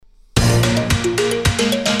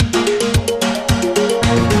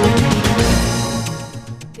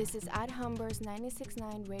is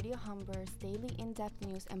 96.9 Radio Humber's daily in-depth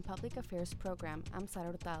news and public affairs program. I'm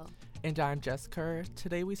Sara Hurtado. And I'm Jess Kerr.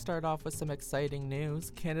 Today we start off with some exciting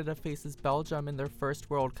news. Canada faces Belgium in their first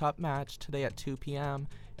World Cup match today at 2 p.m.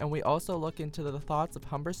 And we also look into the thoughts of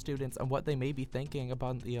Humber students and what they may be thinking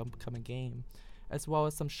about the upcoming game, as well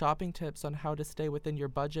as some shopping tips on how to stay within your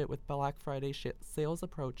budget with Black Friday sales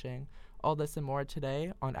approaching. All this and more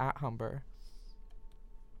today on At Humber.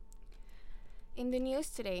 In the news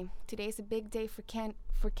today is a big day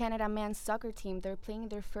for Canada men's soccer team. They're playing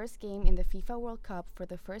their first game in the FIFA World Cup for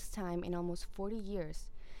the first time in almost 40 years.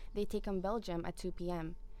 They take on Belgium at 2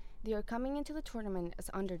 p.m. They are coming into the tournament as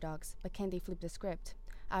underdogs, but can they flip the script?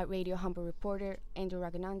 At Radio Humber reporter Andrew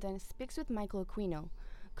Raghunandan speaks with Michael Aquino,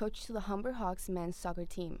 coach to the Humber Hawks men's soccer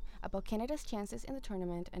team, about Canada's chances in the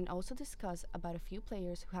tournament and also discuss about a few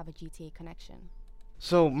players who have a GTA connection.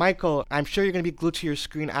 So, Michael, I'm sure you're going to be glued to your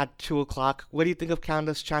screen at 2 o'clock. What do you think of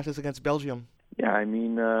Canada's chances against Belgium? Yeah, I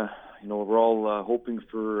mean, we're all hoping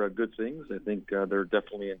for good things. I think they're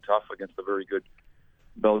definitely in tough against a very good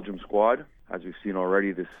Belgium squad. As we've seen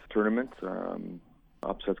already this tournament,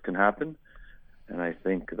 upsets can happen. And I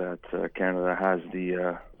think that Canada has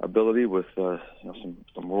the ability with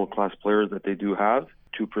some world-class players that they do have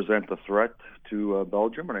to present a threat to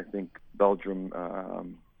Belgium. And I think Belgium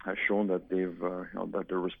has shown that that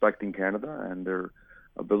they're respecting Canada and their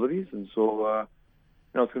abilities, and so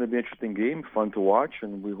it's going to be an interesting game, fun to watch,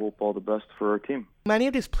 and we hope all the best for our team. Many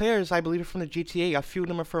of these players, I believe, are from the GTA. A few of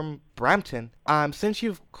them are from Brampton. Since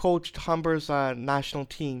you've coached Humber's national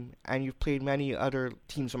team and you've played many other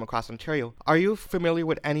teams from across Ontario, are you familiar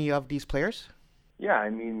with any of these players? Yeah,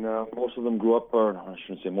 I mean, most of them grew up, or I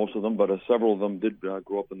shouldn't say most of them, but several of them did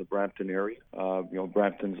grow up in the Brampton area.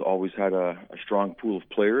 Brampton's always had a strong pool of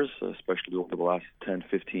players, especially over the last 10,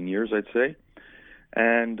 15 years, I'd say.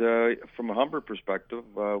 And from a Humber perspective,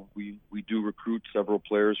 we do recruit several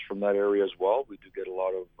players from that area as well. We do get a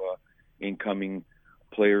lot of incoming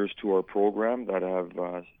players to our program that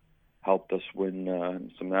have helped us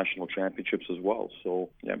win some national championships as well.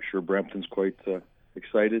 So, yeah, I'm sure Brampton's quite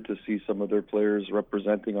excited to see some of their players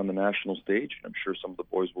representing on the national stage. I'm sure some of the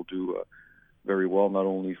boys will do very well, not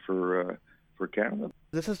only for Canada.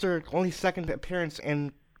 This is their only second appearance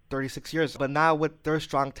in 36 years, but now with their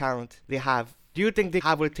strong talent they have, do you think they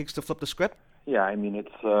have what it takes to flip the script? Yeah, I mean,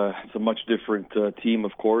 it's a much different team,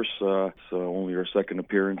 of course. It's only our second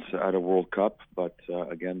appearance at a World Cup, but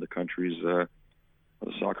again, the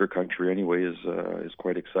soccer country anyway, is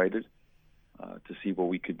quite excited to see what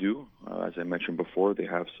we could do. As I mentioned before, they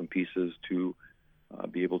have some pieces to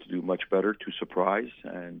be able to do much better, to surprise,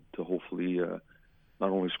 and to hopefully not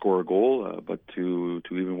only score a goal, but to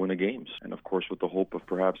even win a game. And of course, with the hope of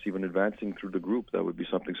perhaps even advancing through the group, that would be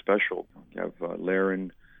something special. You have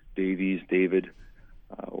Laren, Davies, David,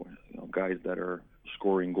 guys that are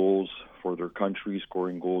scoring goals for their country,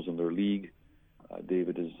 scoring goals in their league.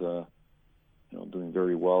 David is doing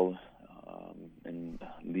very well in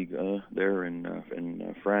Ligue 1 there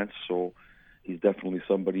in France. So he's definitely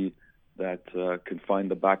somebody that can find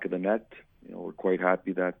the back of the net. We're quite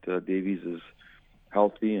happy that Davies is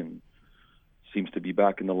healthy and seems to be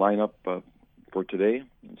back in the lineup for today.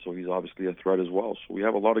 And so he's obviously a threat as well. So we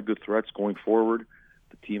have a lot of good threats going forward.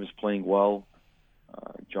 The team is playing well.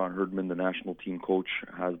 John Herdman, the national team coach,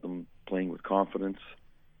 has them playing with confidence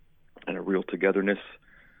and a real togetherness,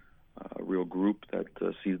 a real group that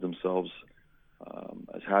sees themselves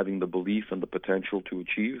as having the belief and the potential to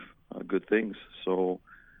achieve good things. So,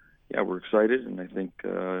 yeah, we're excited, and I think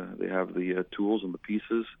they have the tools and the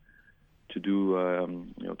pieces to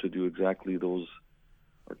do exactly those,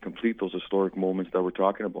 or complete those historic moments that we're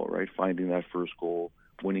talking about, right? Finding that first goal,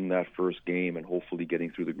 winning that first game, and hopefully getting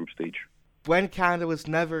through the group stage. When Canada was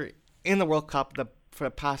never in the World Cup for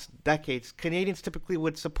the past decades, Canadians typically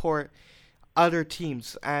would support other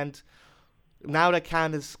teams, and now that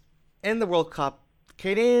Canada's in the World Cup,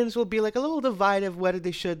 Canadians will be like a little divided whether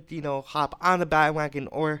they should, hop on the bandwagon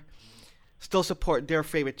or still support their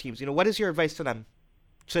favorite teams. What is your advice to them?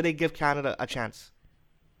 Should they give Canada a chance?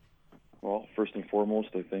 Well, first and foremost,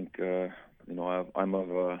 I think I'm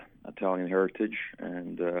of Italian heritage,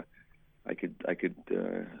 and I could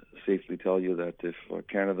safely tell you that if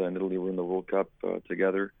Canada and Italy were in the World Cup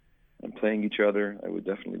together and playing each other, I would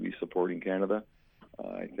definitely be supporting Canada.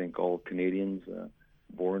 I think all Canadians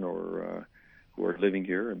born or who are living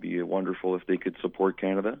here, it'd be wonderful if they could support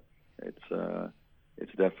Canada.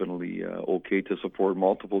 It's definitely okay to support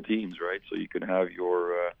multiple teams, right? So you can have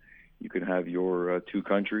your two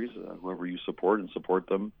countries, whoever you support, and support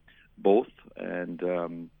them both.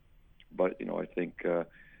 And but I think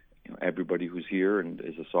everybody who's here and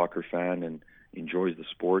is a soccer fan and enjoys the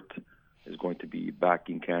sport is going to be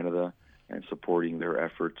backing Canada and supporting their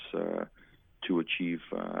efforts to achieve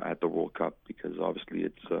at the World Cup, because obviously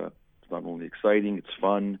it's not only exciting, it's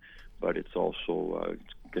fun, but it's also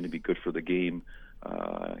going to be good for the game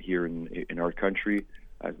here in our country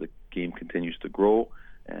as the game continues to grow.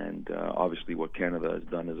 And obviously what Canada has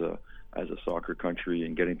done as a soccer country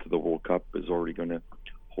and getting to the World Cup is already going to,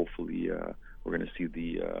 hopefully, we're going to see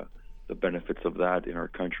the benefits of that in our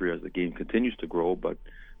country as the game continues to grow. But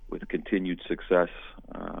with continued success,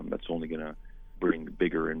 that's only going to bring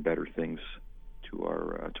bigger and better things to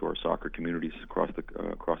our soccer communities across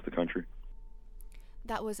the country.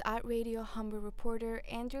 That was at Radio Humber reporter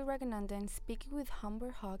Andrew Raghunandan speaking with Humber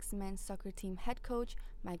Hawks men's soccer team head coach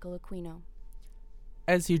Michael Aquino.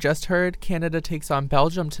 As you just heard, Canada takes on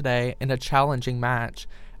Belgium today in a challenging match.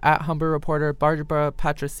 At Humber reporter Barbara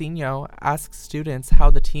Patrocino asks students how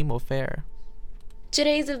the team will fare.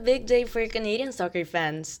 Today is a big day for Canadian soccer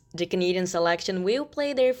fans. The Canadian selection will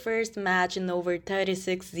play their first match in over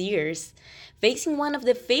 36 years. Facing one of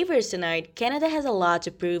the favorites tonight, Canada has a lot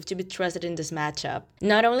to prove to be trusted in this matchup.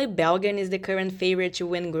 Not only Belgium is the current favorite to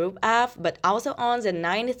win Group F, but also owns the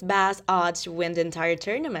 9th best odds to win the entire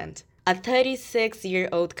tournament. A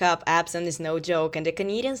 36-year-old cup absent is no joke, and the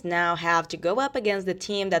Canadians now have to go up against the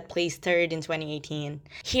team that placed third in 2018.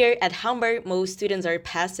 Here at Humber, most students are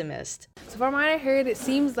pessimists. So from what I heard, it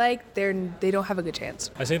seems like they don't have a good chance.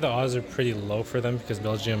 I think the odds are pretty low for them because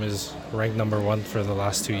Belgium is ranked number 1 for the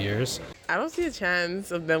last 2 years. I don't see a chance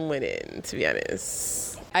of them winning, to be honest.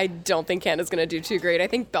 I don't think Canada's going to do too great. I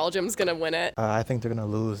think Belgium's going to win it. I think they're going to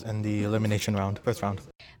lose in the elimination round, first round.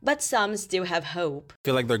 But some still have hope. I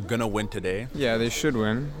feel like they're going to win today. Yeah, they should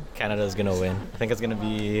win. Canada's going to win. I think it's going to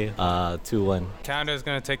be 2-1. Canada's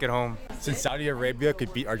going to take it home. Since Saudi Arabia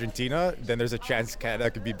could beat Argentina, then there's a chance Canada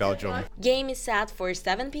could beat Belgium. Game is set for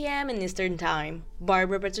 7 p.m. in Eastern Time.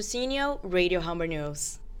 Barbara Patrocino, Radio Humber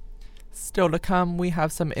News. Still to come, we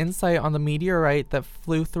have some insight on the meteorite that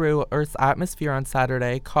flew through Earth's atmosphere on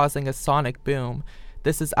Saturday, causing a sonic boom.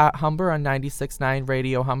 This is at Humber on 96.9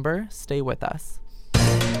 Radio Humber. Stay with us.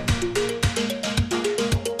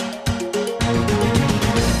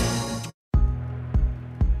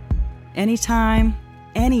 Anytime,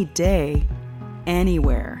 any day,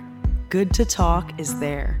 anywhere. Good to Talk is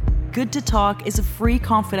there. Good to Talk is a free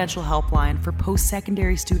confidential helpline for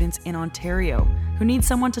post-secondary students in Ontario who need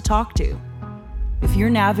someone to talk to. If you're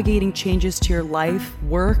navigating changes to your life,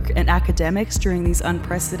 work, and academics during these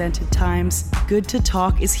unprecedented times, Good to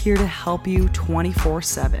Talk is here to help you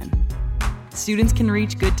 24/7. Students can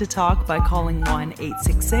reach Good to Talk by calling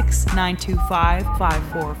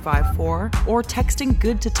 1-866-925-5454 or texting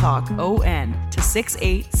Good to Talk ON to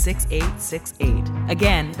 686868.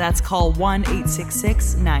 Again, that's call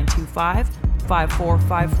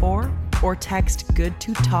 1-866-925-5454 or text Good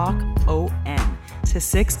to Talk ON to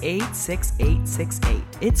 686868.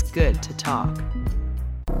 It's Good to Talk.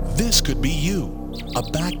 This could be you, a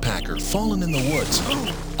backpacker fallen in the woods,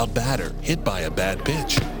 a batter hit by a bad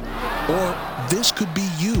pitch. Or this could be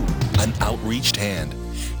you, an outreached hand,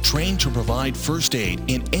 trained to provide first aid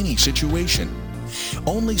in any situation.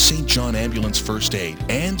 Only St. John Ambulance First Aid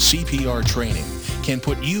and CPR training can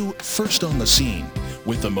put you first on the scene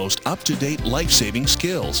with the most up-to-date life-saving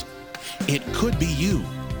skills. It could be you,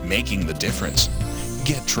 making the difference.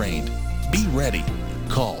 Get trained. Be ready.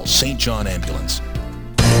 Call St. John Ambulance.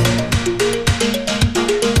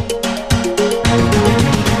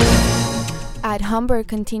 At Humber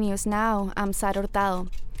continues now. I'm Sara Hurtado.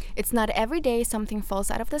 It's not every day something falls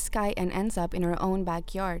out of the sky and ends up in our own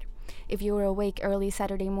backyard. If you were awake early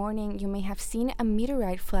Saturday morning, you may have seen a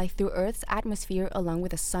meteorite fly through Earth's atmosphere along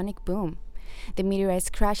with a sonic boom. The meteorite's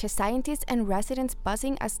crash has scientists and residents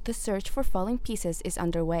buzzing as the search for falling pieces is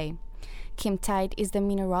underway. Kim Tide is the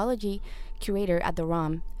mineralogy curator at the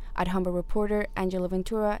ROM. At Humber reporter Angela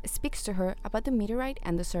Ventura speaks to her about the meteorite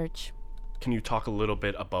and the search. Can you talk a little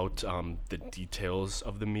bit about the details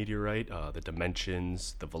of the meteorite, the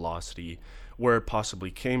dimensions, the velocity, where it possibly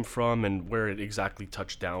came from, and where it exactly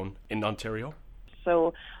touched down in Ontario?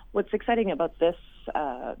 So what's exciting about this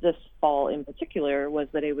fall in particular was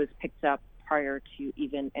that it was picked up prior to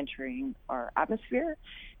even entering our atmosphere.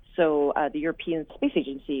 So the European Space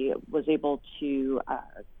Agency was able to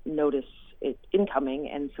notice it incoming,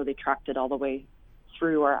 and so they tracked it all the way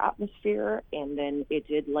through our atmosphere, and then it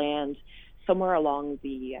did land somewhere along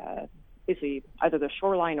the basically either the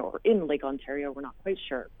shoreline or in Lake Ontario. We're not quite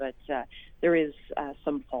sure, but there is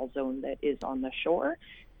some fall zone that is on the shore.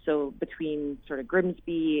 So between sort of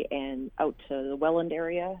Grimsby and out to the Welland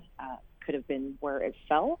area could have been where it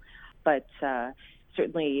fell, but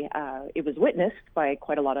certainly it was witnessed by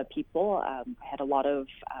quite a lot of people. I had a lot of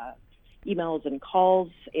emails and calls.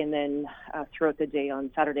 And then throughout the day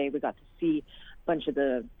on Saturday, we got to see a bunch of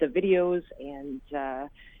the videos, and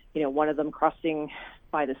one of them crossing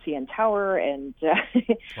by the CN Tower, and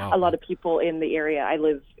Wow. a lot of people in the area. I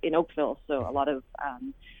live in Oakville, so a lot of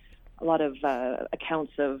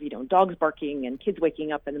accounts of dogs barking and kids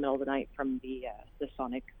waking up in the middle of the night from the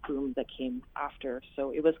sonic boom that came after.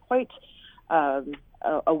 So it was quite a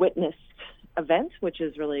witnessed event, which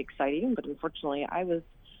is really exciting. But unfortunately, I was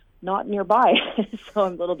not nearby, so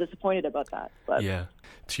I'm a little disappointed about that. But Yeah.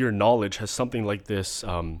 To your knowledge, has something like this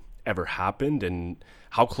ever happened, and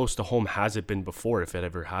how close to home has it been before, if it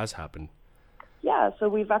ever has happened? Yeah, so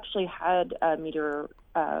we've actually had a meteor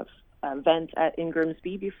event in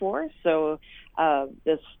Grimsby before. So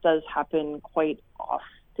this does happen quite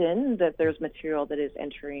often, that there's material that is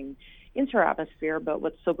entering into our atmosphere. But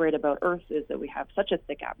what's so great about Earth is that we have such a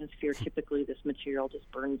thick atmosphere. Typically, this material just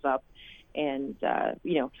burns up. And,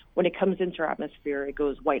 when it comes into our atmosphere, it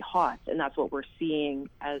goes white hot. And that's what we're seeing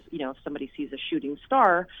as, if somebody sees a shooting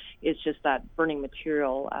star, it's just that burning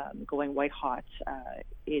material going white hot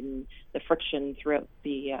in the friction throughout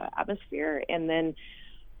the atmosphere. And then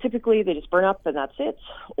typically they just burn up and that's it.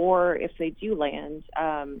 Or if they do land,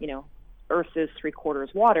 Earth is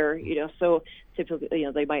 3/4 water, so typically,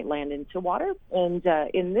 they might land into water. And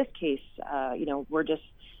in this case, we're just,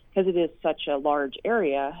 because it is such a large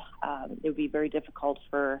area, it would be very difficult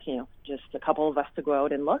for, just a couple of us to go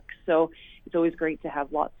out and look. So it's always great to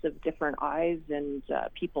have lots of different eyes and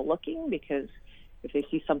people looking, because if they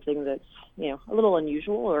see something that's, a little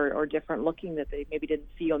unusual or different looking that they maybe didn't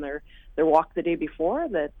see on their walk the day before,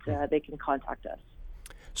 that they can contact us.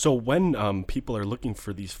 So when people are looking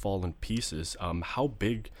for these fallen pieces, how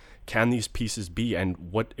big can these pieces be, and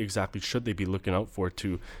what exactly should they be looking out for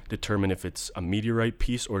to determine if it's a meteorite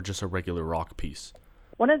piece or just a regular rock piece?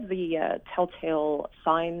 One of the telltale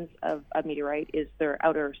signs of a meteorite is their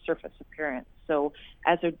outer surface appearance. So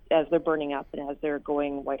as they're burning up and as they're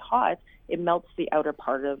going white hot, it melts the outer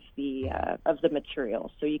part of the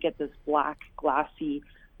material. So you get this black, glassy,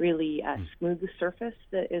 really smooth surface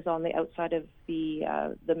that is on the outside of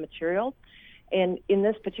the material. And in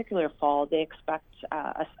this particular fall, they expect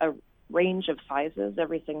a range of sizes,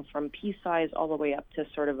 everything from pea size all the way up to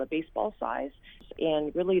sort of a baseball size.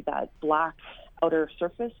 And really that black outer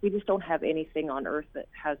surface, we just don't have anything on Earth that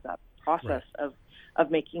has that process of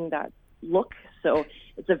making that look. So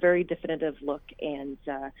it's a very definitive look. And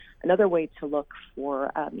another way to look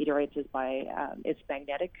for meteorites is by its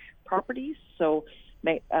magnetic properties. So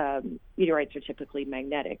meteorites are typically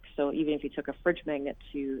magnetic. So even if you took a fridge magnet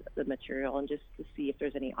to the material and just to see if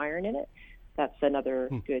there's any iron in it, that's another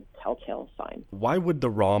good telltale sign. Why would the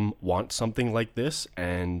ROM want something like this,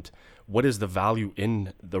 and what is the value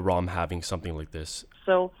in the ROM having something like this?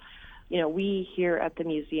 So, we here at the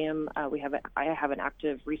museum, I have an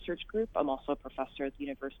active research group. I'm also a professor at the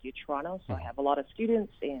University of Toronto, so I have a lot of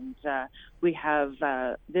students, and we have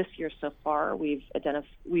this year so far we've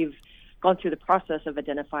gone through the process of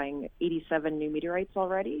identifying 87 new meteorites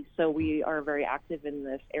already. So we are very active in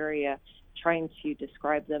this area, trying to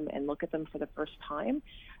describe them and look at them for the first time.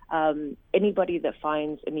 Anybody that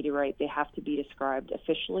finds a meteorite, they have to be described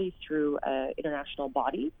officially through an international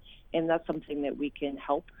body, and that's something that we can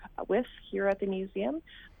help with here at the museum.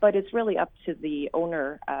 But it's really up to the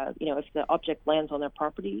owner. If the object lands on their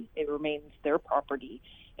property, it remains their property,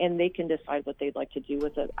 and they can decide what they'd like to do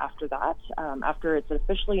with it after that. After it's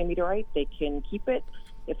officially a meteorite, they can keep it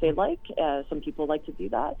if they like. Some people like to do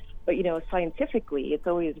that. But, scientifically, it's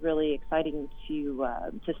always really exciting to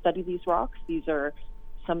study these rocks. These are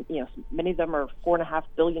many of them are 4.5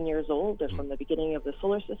 billion years old. They're from the beginning of the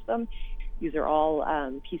solar system. These are all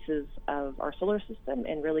pieces of our solar system,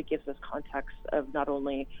 and really gives us context of not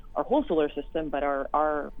only our whole solar system, but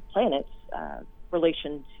our planet's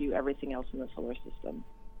relation to everything else in the solar system.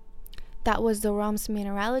 That was the ROM's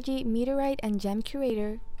Mineralogy, Meteorite, and Gem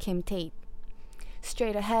Curator, Kim Tate.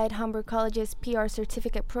 Straight ahead, Humber College's PR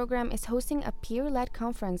Certificate Program is hosting a peer-led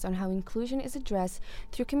conference on how inclusion is addressed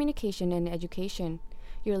through communication and education.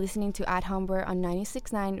 You're listening to At Humber on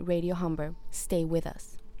 96.9 Radio Humber. Stay with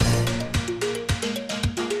us.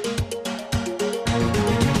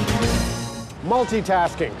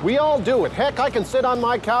 Multitasking. We all do it. Heck, I can sit on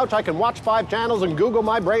my couch, I can watch 5 channels and Google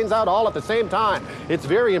my brains out all at the same time. It's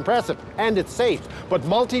very impressive, and it's safe. But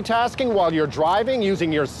multitasking while you're driving,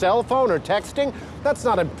 using your cell phone or texting, that's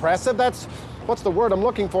not impressive. That's, what's the word I'm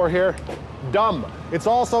looking for here? Dumb. It's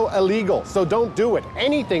also illegal, so don't do it.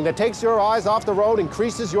 Anything that takes your eyes off the road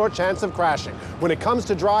increases your chance of crashing. When it comes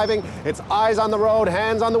to driving, it's eyes on the road,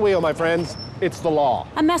 hands on the wheel, my friends. It's the law.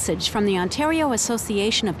 A message from the Ontario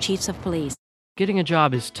Association of Chiefs of Police. Getting a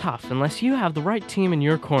job is tough unless you have the right team in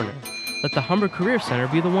your corner. Let the Humber Career Center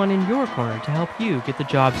be the one in your corner to help you get the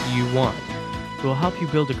jobs you want. It will help you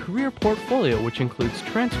build a career portfolio which includes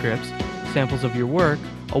transcripts, samples of your work,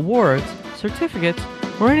 awards, certificates,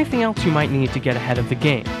 or anything else you might need to get ahead of the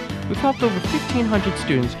game. We've helped over 1,500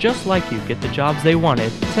 students just like you get the jobs they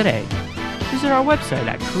wanted today. Visit our website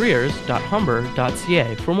at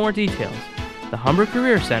careers.humber.ca for more details. The Humber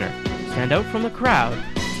Career Center. Stand out from the crowd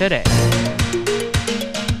today.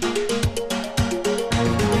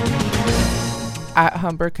 At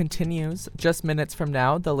Humber continues. Just minutes from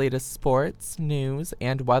now, the latest sports, news,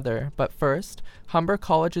 and weather. But first, Humber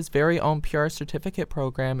College's very own PR certificate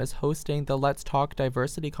program is hosting the Let's Talk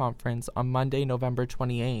Diversity Conference on Monday, November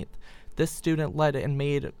 28th. This student-led and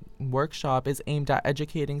made workshop is aimed at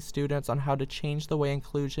educating students on how to change the way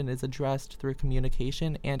inclusion is addressed through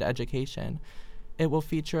communication and education. It will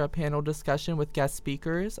feature a panel discussion with guest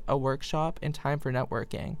speakers, a workshop, and time for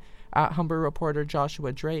networking. At Humber reporter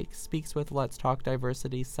Joshua Drake speaks with Let's Talk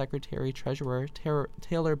Diversity's Secretary-Treasurer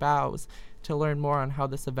Taylor Bowes to learn more on how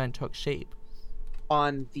this event took shape.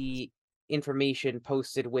 On the information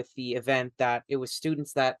posted with the event that it was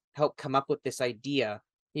students that helped come up with this idea.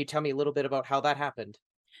 Can you tell me a little bit about how that happened?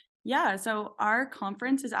 Yeah, so our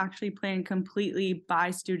conference is actually planned completely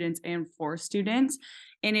by students and for students,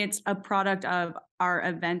 and it's a product of our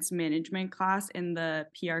events management class in the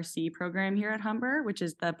PRC program here at Humber, which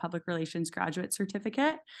is the Public Relations Graduate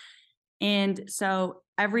Certificate. And so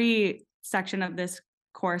every section of this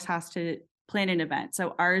course has to plan an event.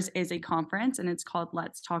 So ours is a conference, and it's called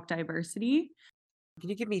Let's Talk Diversity.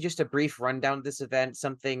 Can you give me just a brief rundown of this event,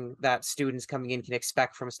 something that students coming in can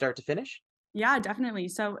expect from start to finish? Yeah, definitely.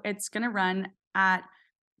 So it's going to run at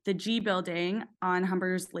the G Building on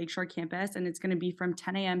Humber's Lakeshore campus, and it's going to be from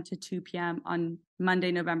 10 a.m. to 2 p.m. on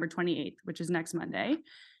Monday, November 28th, which is next Monday.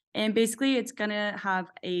 And basically, it's going to have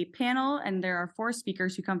a panel, and there are 4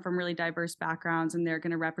 speakers who come from really diverse backgrounds, and they're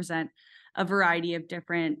going to represent a variety of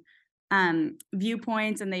different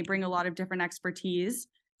viewpoints, and they bring a lot of different expertise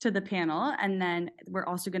to the panel. And then we're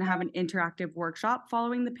also going to have an interactive workshop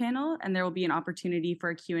following the panel, and there will be an opportunity for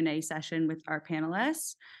a Q&A session with our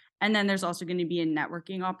panelists. And then there's also going to be a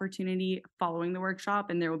networking opportunity following the workshop,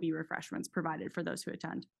 and there will be refreshments provided for those who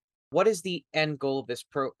attend. What is the end goal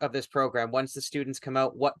of this program? Once the students come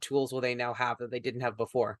out, what tools will they now have that they didn't have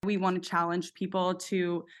before? We want to challenge people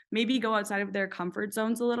to maybe go outside of their comfort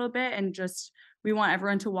zones a little bit, and we want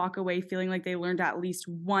everyone to walk away feeling like they learned at least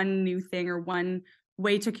one new thing or one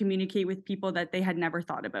way to communicate with people that they had never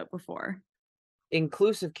thought about before.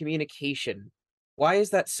 Inclusive communication. Why is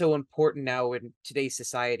that so important now in today's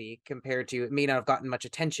society compared to it may not have gotten much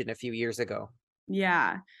attention a few years ago?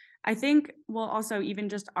 Yeah, I think, well, also even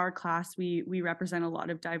just our class, we represent a lot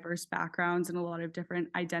of diverse backgrounds and a lot of different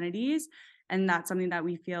identities. And that's something that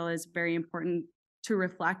we feel is very important to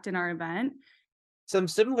reflect in our event. Some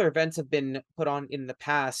similar events have been put on in the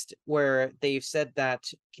past where they've said that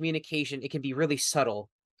communication, it can be really subtle,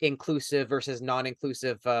 inclusive versus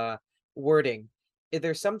non-inclusive wording. Are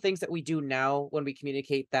there some things that we do now when we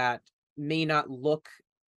communicate that may not look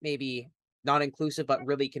maybe non-inclusive, but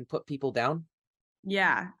really can put people down?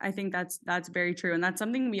 Yeah, I think that's very true. And that's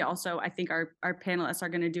something we also, I think our panelists are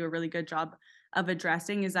going to do a really good job of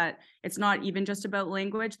addressing, is that it's not even just about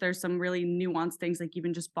language. There's some really nuanced things, like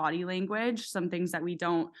even just body language, some things that we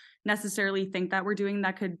don't necessarily think that we're doing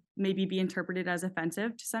that could maybe be interpreted as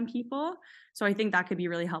offensive to some people. So I think that could be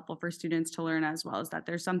really helpful for students to learn, as well as that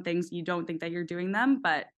there's some things you don't think that you're doing them,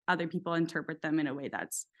 but other people interpret them in a way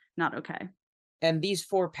that's not okay. And these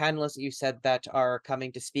 4 panelists that you said that are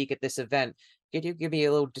coming to speak at this event, could you give me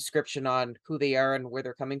a little description on who they are and where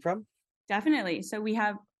they're coming from? Definitely. So we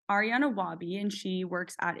have Ariana Wabi, and she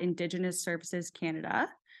works at Indigenous Services Canada.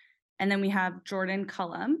 And then we have Jordan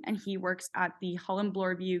Cullum, and he works at the Holland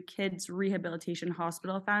Bloorview Kids Rehabilitation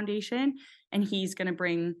Hospital Foundation. And he's going to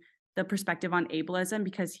bring the perspective on ableism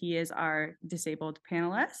because he is our disabled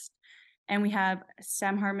panelist. And we have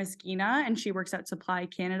Samhar Miskina, and she works at Supply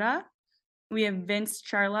Canada. We have Vince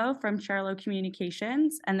Charlo from Charlo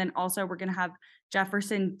Communications. And then also we're going to have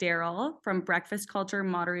Jefferson Darrell from Breakfast Culture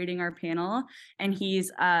moderating our panel. And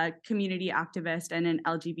he's a community activist and an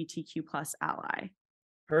LGBTQ+ ally.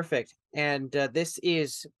 Perfect. And this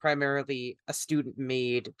is primarily a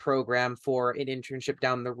student-made program for an internship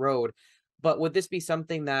down the road. But would this be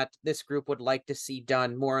something that this group would like to see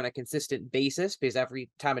done more on a consistent basis? Because every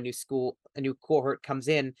time a new cohort comes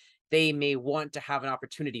in, they may want to have an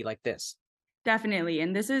opportunity like this. Definitely.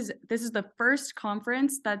 And this is the first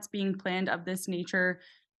conference that's being planned of this nature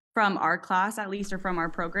from our class, at least, or from our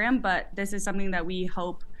program. But this is something that we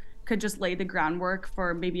hope could just lay the groundwork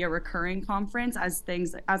for maybe a recurring conference, as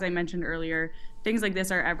I mentioned earlier, things like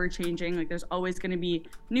this are ever changing. Like there's always going to be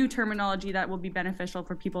new terminology that will be beneficial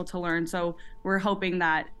for people to learn. So we're hoping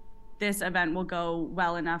that this event will go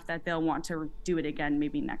well enough that they'll want to do it again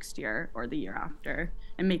maybe next year or the year after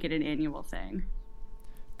and make it an annual thing.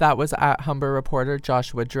 That was at Humber reporter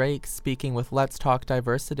Joshua Drake speaking with Let's Talk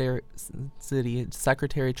Diversity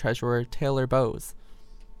Secretary-Treasurer Taylor Bowes.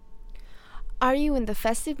 Are you in the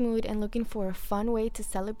festive mood and looking for a fun way to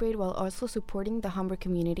celebrate while also supporting the Humber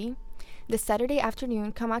community? This Saturday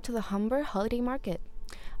afternoon, come out to the Humber Holiday Market.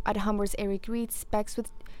 At Humber's Eric Reed speaks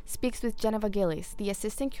with Jennifer Gillis, the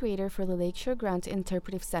assistant curator for the Lakeshore Grounds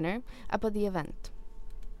Interpretive Center, about the event.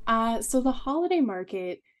 So the Holiday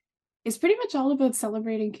Market is pretty much all about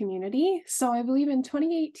celebrating community. So I believe in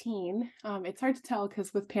 2018, it's hard to tell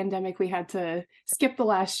because with pandemic, we had to skip the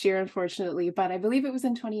last year, unfortunately, but I believe it was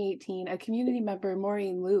in 2018, a community member,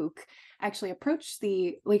 Maureen Luke, actually approached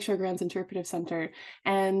the Lakeshore Grounds Interpretive Center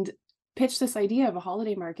and pitched this idea of a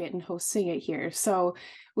holiday market and hosting it here. So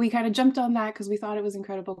we kind of jumped on that because we thought it was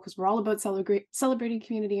incredible because we're all about celebrating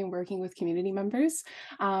community and working with community members.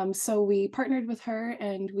 So we partnered with her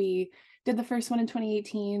and we did the first one in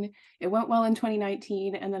 2018. It went well in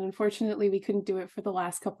 2019. And then unfortunately, we couldn't do it for the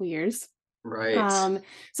last couple of years. Right.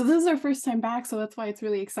 So this is our first time back. So that's why it's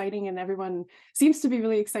really exciting. And everyone seems to be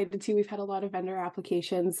really excited too. We've had a lot of vendor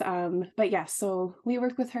applications. But yeah, so we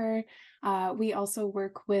work with her. We also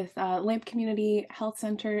work with Lamp Community Health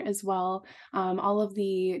Center as well. All of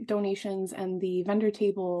the donations and the vendor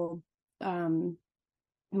table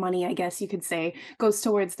money, I guess you could say, goes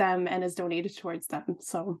towards them and is donated towards them.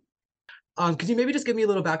 So could you maybe just give me a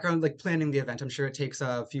little background, like planning the event? I'm sure it takes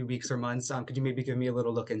a few weeks or months. Could you maybe give me a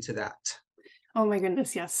little look into that? Oh my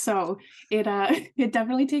goodness, yes. So it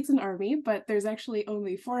definitely takes an army, but there's actually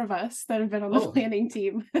only 4 of us that have been on the planning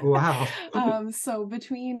team. Wow. So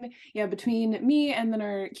between me and then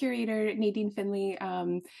our curator Nadine Finley,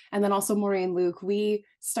 and then also Maureen Luke, we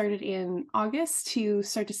started in August to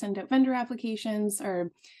start to send out vendor applications or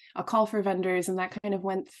a call for vendors, and that kind of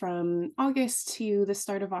went from August to the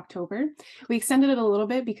start of October. We extended it a little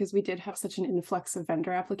bit because we did have such an influx of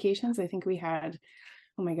vendor applications. I think we had,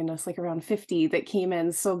 oh my goodness, like around 50 that came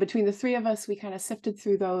in. So between the 3 of us, we kind of sifted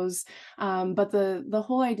through those. But the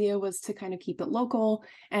whole idea was to kind of keep it local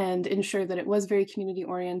and ensure that it was very community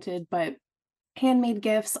oriented, but handmade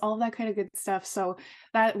gifts, all that kind of good stuff. So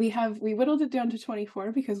that we whittled it down to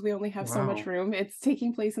 24 because we only have so much room. It's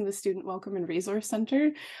taking place in the Student Welcome and Resource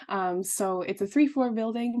Center. So it's a 3-floor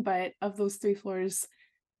building, but of those 3 floors,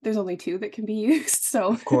 there's only 2 that can be used. So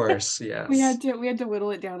of course, yes. we had to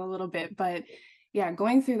whittle it down a little bit, but yeah,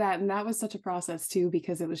 going through that, and that was such a process too,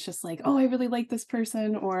 because it was just like, oh, I really like this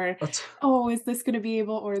person, or oh, is this going to be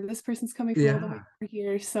able, or this person's coming from all the way over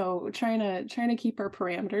here. So trying to keep our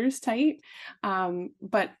parameters tight,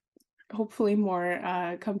 but hopefully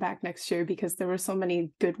more come back next year because there were so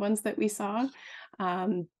many good ones that we saw.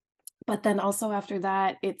 But then also after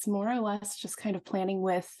that, it's more or less just kind of planning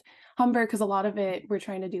with Humber, because a lot of it we're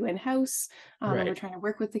trying to do in-house. We're trying to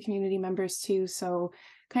work with the community members too. So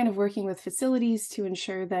kind of working with facilities to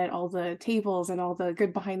ensure that all the tables and all the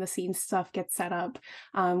good behind the scenes stuff gets set up.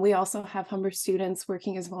 We also have Humber students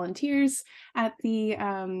working as volunteers at the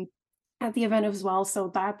event as well. So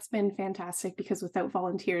that's been fantastic because without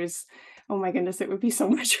volunteers, oh my goodness, it would be so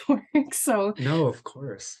much work. So no, of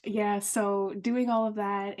course. Yeah. So doing all of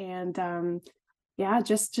that and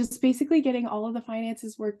just basically getting all of the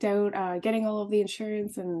finances worked out, getting all of the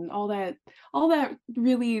insurance and all that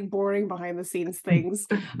really boring behind the scenes things.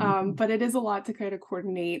 But it is a lot to kind of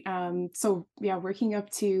coordinate. So yeah, working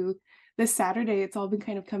up to this Saturday, it's all been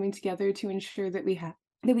kind of coming together to ensure that we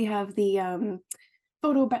have the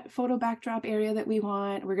photo backdrop area that we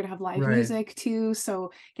want. We're going to have live music too.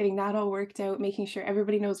 So getting that all worked out, making sure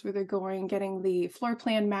everybody knows where they're going, getting the floor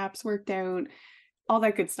plan maps worked out, all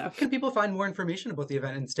that good stuff. Can people find more information about the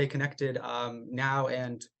event and stay connected now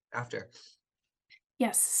and after?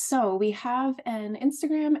 Yes, so we have an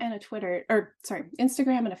Instagram and a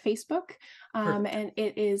Instagram and a Facebook, and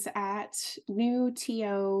it is at New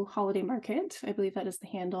TO Holiday Market. I believe that is the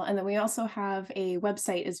handle. And then we also have a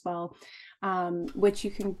website as well, which you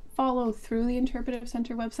can follow through the Interpretive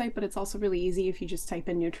Center website, but it's also really easy if you just type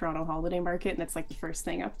in New Toronto Holiday Market, and it's like the first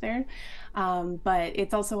thing up there. But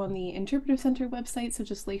it's also on the Interpretive Center website, so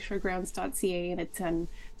just lakeshoregrounds.ca, and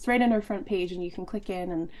it's right on our front page, and you can click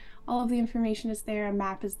in, and all of the information is there. A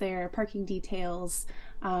map is there, parking details,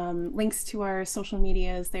 links to our social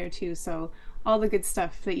media is there too. So all the good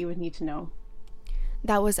stuff that you would need to know.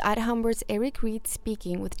 That was at Humber's Eric Reed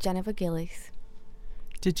speaking with Jennifer Gillis.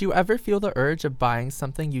 Did you ever feel the urge of buying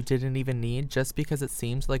something you didn't even need just because it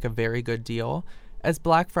seemed like a very good deal? As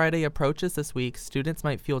Black Friday approaches this week, students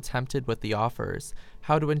might feel tempted with the offers,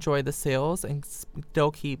 how to enjoy the sales and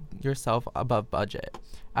still keep yourself above budget.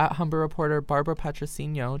 At Humber reporter Barbara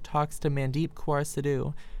Patrocino talks to Mandeep Kaur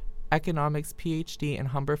Sidhu, economics PhD and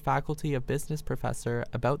Humber Faculty of Business professor,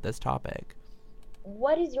 about this topic.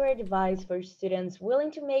 What is your advice for students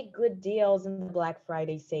willing to make good deals in the Black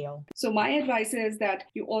Friday sale? So my advice is that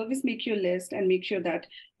you always make your list and make sure that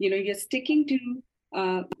you're sticking to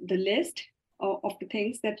the list of the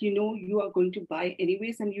things that you are going to buy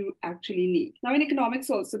anyways and you actually need. Now in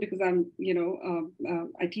economics also, because I'm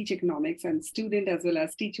I teach economics, I'm student as well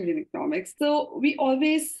as teacher in economics. So we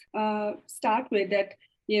always start with that.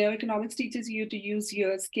 Economics teaches you to use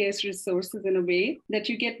your scarce resources in a way that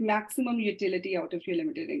you get maximum utility out of your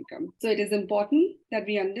limited income. So it is important that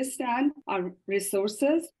we understand our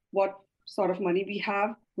resources, what sort of money we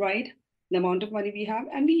have, right? The amount of money we have,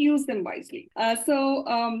 and we use them wisely. So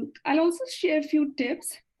I'll also share a few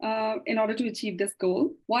tips in order to achieve this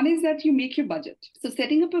goal. One is that you make your budget. So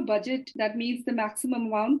setting up a budget that meets the maximum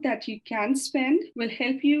amount that you can spend will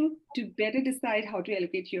help you to better decide how to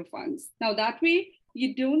allocate your funds. Now that way,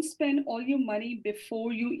 you don't spend all your money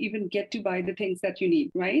before you even get to buy the things that you need,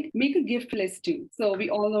 right? Make a gift list too. So we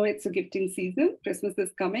all know it's a gifting season. Christmas is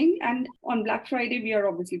coming. And on Black Friday, we are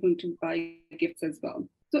obviously going to buy gifts as well.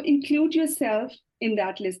 So include yourself in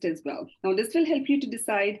that list as well. Now, this will help you to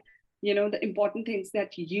decide, the important things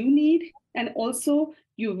that you need. And also,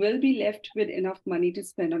 you will be left with enough money to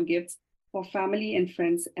spend on gifts for family and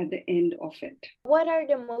friends at the end of it. What are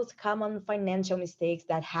the most common financial mistakes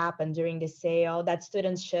that happen during the sale that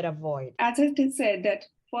students should avoid? As I said, that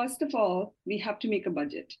first of all, we have to make a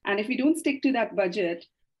budget. And if we don't stick to that budget,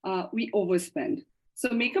 we overspend.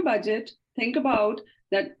 So make a budget, think about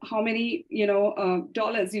that how many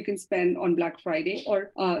dollars you can spend on Black Friday,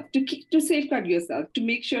 or to safeguard yourself, to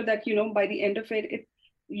make sure that by the end of it,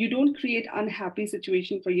 you don't create unhappy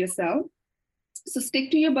situation for yourself. So stick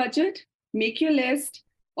to your budget. Make your list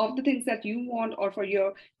of the things that you want, or for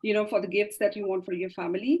your, for the gifts that you want for your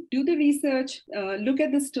family. Do the research, look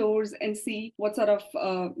at the stores and see what sort of,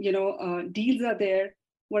 deals are there.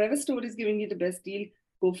 Whatever store is giving you the best deal,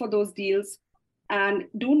 go for those deals, and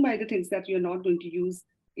don't buy the things that you're not going to use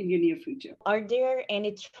in your near future. Are there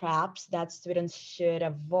any traps that students should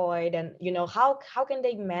avoid? And, how can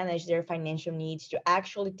they manage their financial needs to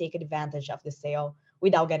actually take advantage of the sale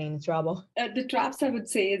without getting in trouble? The traps I would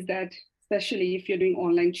say is that, especially if you're doing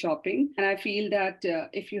online shopping. And I feel that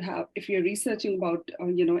if you're researching about,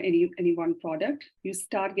 any one product, you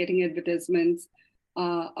start getting advertisements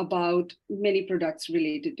about many products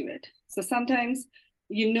related to it. So sometimes,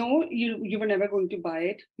 you were never going to buy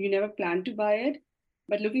it. You never planned to buy it.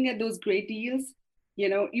 But looking at those great deals,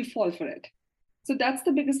 you fall for it. So that's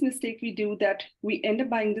the biggest mistake we do, that we end up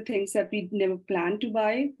buying the things that we never planned to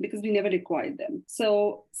buy because we never required them.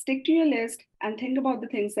 So stick to your list and think about the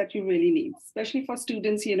things that you really need, especially for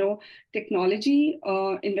students. Technology,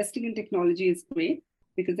 investing in technology is great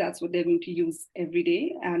because that's what they're going to use every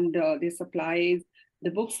day, and their supplies, the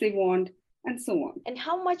books they want, and so on. And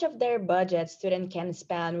how much of their budget student can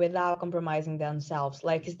spend without compromising themselves?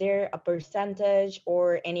 Like, is there a percentage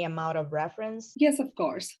or any amount of reference? Yes, of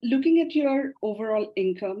course. Looking at your overall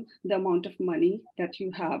income, the amount of money that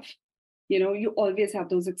you have, you always have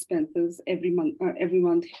those expenses every month. Every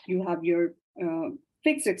month you have your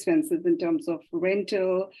fixed expenses in terms of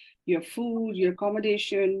rental, your food, your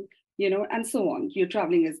accommodation, and so on. You're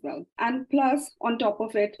traveling as well. And plus, on top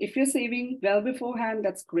of it, if you're saving well beforehand,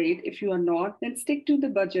 that's great. If you are not, then stick to the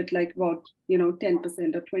budget, like about,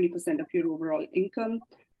 10% or 20% of your overall income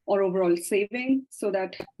or overall saving, so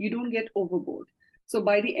that you don't get overboard. So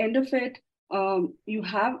by the end of it, you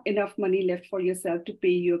have enough money left for yourself to pay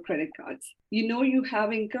your credit cards. You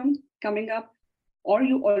have income coming up, or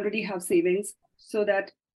you already have savings, so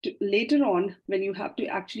that later on, when you have to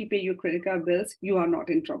actually pay your credit card bills, you are not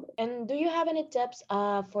in trouble. And do you have any tips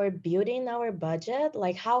for building our budget?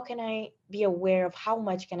 Like, how can I be aware of how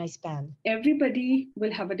much can I spend? Everybody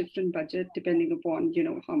will have a different budget depending upon,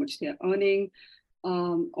 how much they're earning,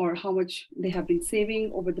 or how much they have been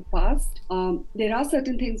saving over the past. There are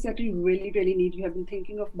certain things that you really, really need. You have been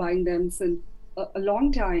thinking of buying them since a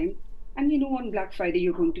long time. And, on Black Friday,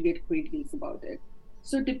 you're going to get great deals about it.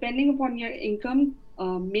 So depending upon your income,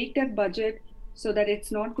 make that budget so that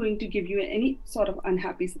it's not going to give you any sort of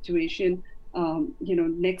unhappy situation,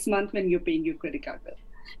 next month when you're paying your credit card bill.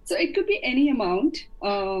 So it could be any amount.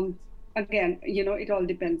 Again, it all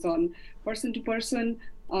depends on person to person,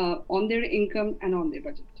 on their income and on their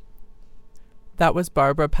budget. That was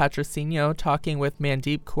Barbara Patrocinio talking with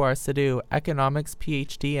Mandeep Kaur Sidhu, Economics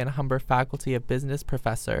PhD and Humber Faculty of Business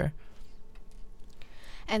Professor.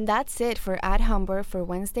 And that's it for At Humber for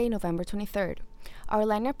Wednesday, November 23rd. Our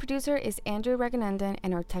lineup producer is Andrew Raganandan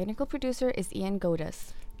and our technical producer is Ian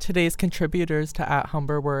Godas. Today's contributors to At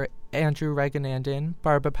Humber were Andrew Raganandan,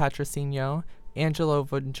 Barbara Patrocinio, Angelo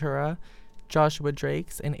Ventura, Joshua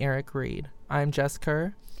Drakes, and Eric Reed. I'm Jess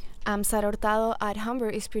Kerr. I'm Sara Hurtado. At Humber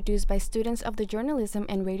is produced by students of the journalism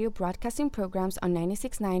and radio broadcasting programs on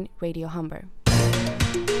 96.9 Radio Humber.